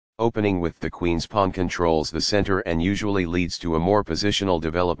opening with the queen's pawn controls the center and usually leads to a more positional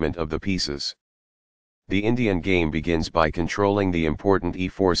development of the pieces. The Indian game begins by controlling the important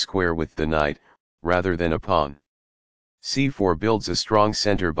e4 square with the knight, rather than a pawn. c4 builds a strong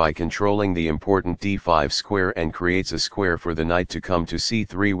center by controlling the important d5 square and creates a square for the knight to come to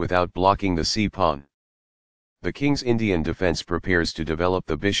c3 without blocking the c-pawn. The king's Indian defense prepares to develop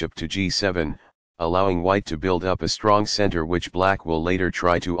the bishop to g7, allowing white to build up a strong center which black will later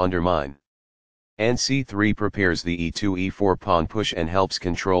try to undermine. And c3 prepares the e2-e4 pawn push and helps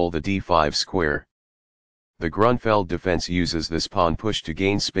control the d5 square. The Grnfeld defense uses this pawn push to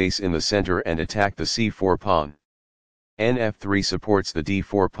gain space in the center and attack the c4 pawn. Nf3 supports the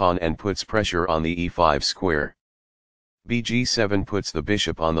d4 pawn and puts pressure on the e5 square. Bg7 puts the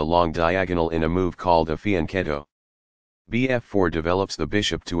bishop on the long diagonal in a move called a fianchetto. Bf4 develops the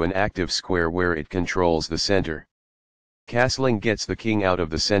bishop to an active square where it controls the center. Castling gets the king out of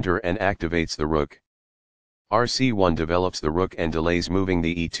the center and activates the rook. Rc1 develops the rook and delays moving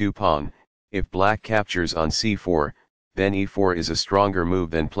the e2 pawn. If black captures on c4, then e4 is a stronger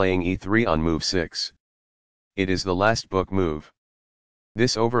move than playing e3 on move 6. It is the last book move.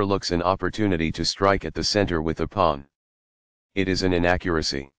 This overlooks an opportunity to strike at the center with a pawn. It is an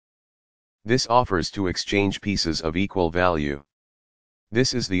inaccuracy. This offers to exchange pieces of equal value.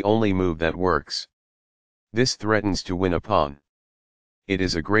 This is the only move that works. This threatens to win a pawn. It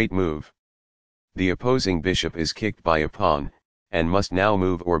is a great move. The opposing bishop is kicked by a pawn, and must now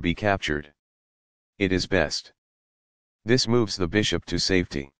move or be captured. It is best. This moves the bishop to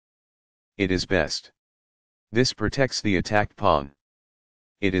safety. It is best. This protects the attacked pawn.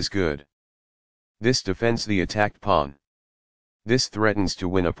 It is good. This defends the attacked pawn. This threatens to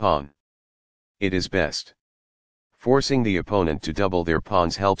win a pawn. It is best. Forcing the opponent to double their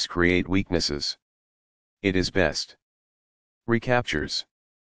pawns helps create weaknesses. It is best. Recaptures.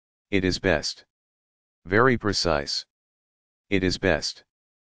 It is best. Very precise. It is best.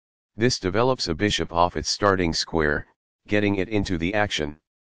 This develops a bishop off its starting square, getting it into the action.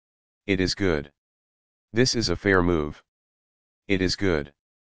 It is good. This is a fair move. It is good.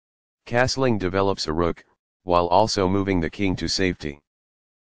 Castling develops a rook, while also moving the king to safety.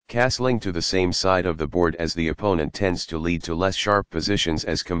 Castling to the same side of the board as the opponent tends to lead to less sharp positions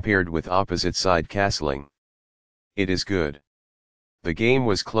as compared with opposite side castling. It is good. The game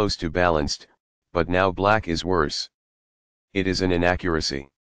was close to balanced, but now black is worse. It is an inaccuracy.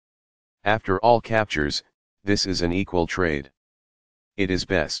 After all captures, this is an equal trade. It is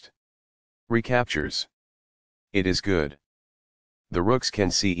best. Recaptures. It is good. The rooks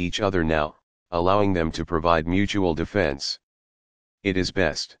can see each other now, allowing them to provide mutual defense. It is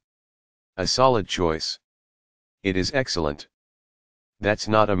best. A solid choice. It is excellent. That's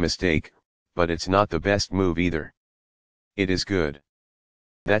not a mistake, but it's not the best move either. It is good.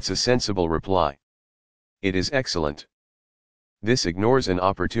 That's a sensible reply. It is excellent. This ignores an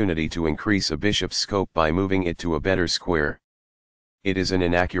opportunity to increase a bishop's scope by moving it to a better square. It is an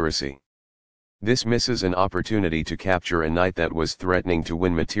inaccuracy. This misses an opportunity to capture a knight that was threatening to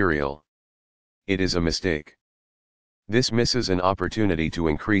win material. It is a mistake. This misses an opportunity to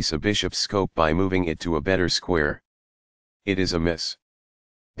increase a bishop's scope by moving it to a better square. It is a miss.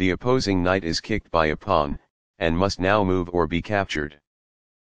 The opposing knight is kicked by a pawn, and must now move or be captured.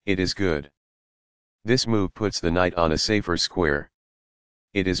 It is good. This move puts the knight on a safer square.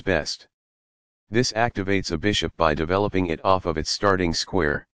 It is best. This activates a bishop by developing it off of its starting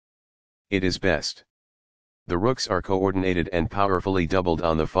square. It is best. The rooks are coordinated and powerfully doubled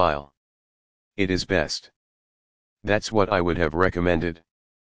on the file. It is best. That's what I would have recommended.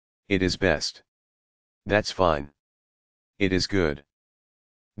 It is best. That's fine. It is good.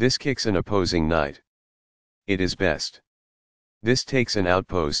 This kicks an opposing knight. It is best. This takes an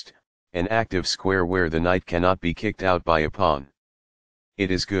outpost, an active square where the knight cannot be kicked out by a pawn. It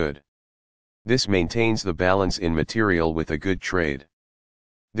is good. This maintains the balance in material with a good trade.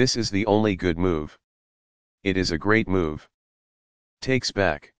 This is the only good move. It is a great move. Takes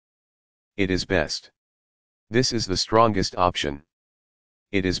back. It is best. This is the strongest option.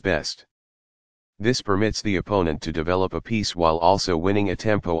 It is best. This permits the opponent to develop a piece while also winning a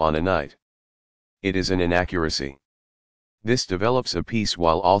tempo on a knight. It is an inaccuracy. This develops a piece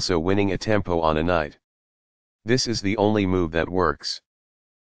while also winning a tempo on a knight. This is the only move that works.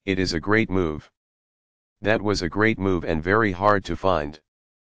 It is a great move. That was a great move and very hard to find.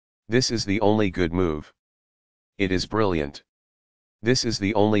 This is the only good move. It is brilliant. This is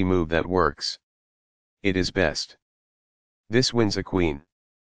the only move that works. It is best. This wins a queen.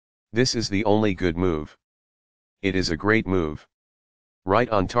 This is the only good move. It is a great move. Right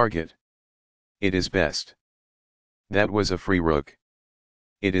on target. It is best. That was a free rook.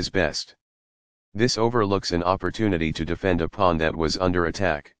 It is best. This overlooks an opportunity to defend a pawn that was under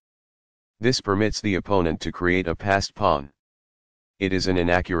attack. This permits the opponent to create a passed pawn. It is an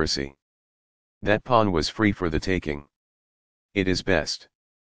inaccuracy. That pawn was free for the taking. It is best.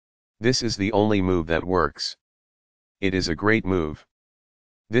 This is the only move that works. It is a great move.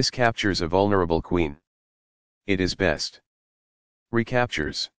 This captures a vulnerable queen. It is best.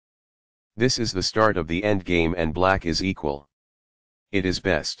 Recaptures. This is the start of the endgame and black is equal. It is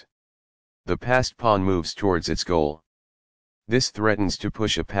best. The passed pawn moves towards its goal. This threatens to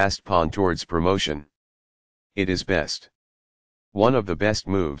push a passed pawn towards promotion. It is best. One of the best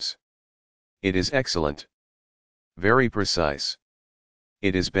moves. It is excellent. Very precise.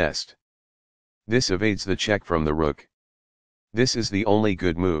 It is best. This evades the check from the rook. This is the only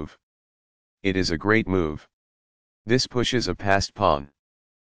good move. It is a great move. This pushes a passed pawn.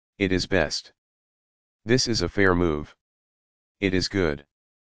 It is best. This is a fair move. It is good.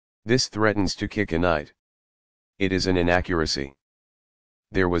 This threatens to kick a knight. It is an inaccuracy.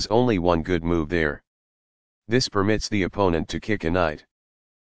 There was only one good move there. This permits the opponent to kick a knight.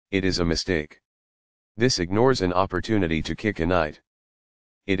 It is a mistake. This ignores an opportunity to kick a knight.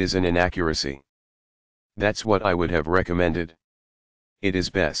 It is an inaccuracy. That's what I would have recommended. It is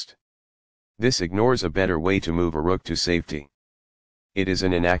best. This ignores a better way to move a rook to safety. It is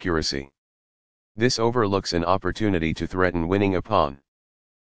an inaccuracy. This overlooks an opportunity to threaten winning a pawn.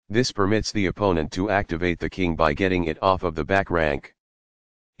 This permits the opponent to activate the king by getting it off of the back rank.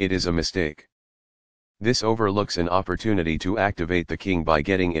 It is a mistake. This overlooks an opportunity to activate the king by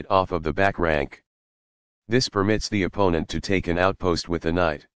getting it off of the back rank. This permits the opponent to take an outpost with the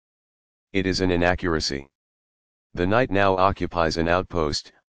knight. It is an inaccuracy. The knight now occupies an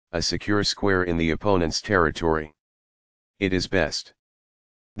outpost, a secure square in the opponent's territory. It is best.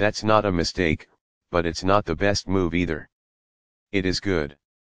 That's not a mistake, but it's not the best move either. It is good.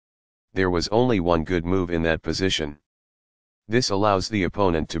 There was only one good move in that position. This allows the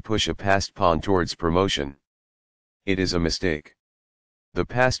opponent to push a passed pawn towards promotion. It is a mistake. The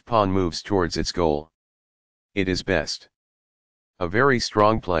passed pawn moves towards its goal. It is best. A very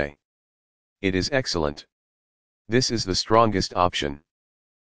strong play. It is excellent. This is the strongest option.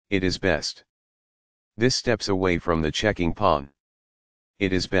 It is best. This steps away from the checking pawn.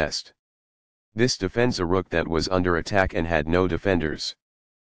 It is best. This defends a rook that was under attack and had no defenders.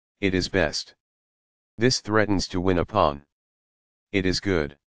 It is best. This threatens to win a pawn. It is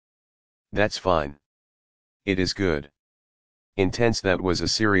good. That's fine. It is good. Intense. That was a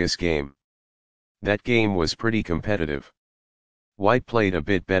serious game. That game was pretty competitive. White played a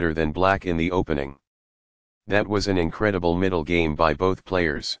bit better than black in the opening. That was an incredible middle game by both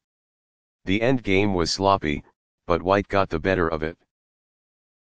players. The end game was sloppy, but white got the better of it.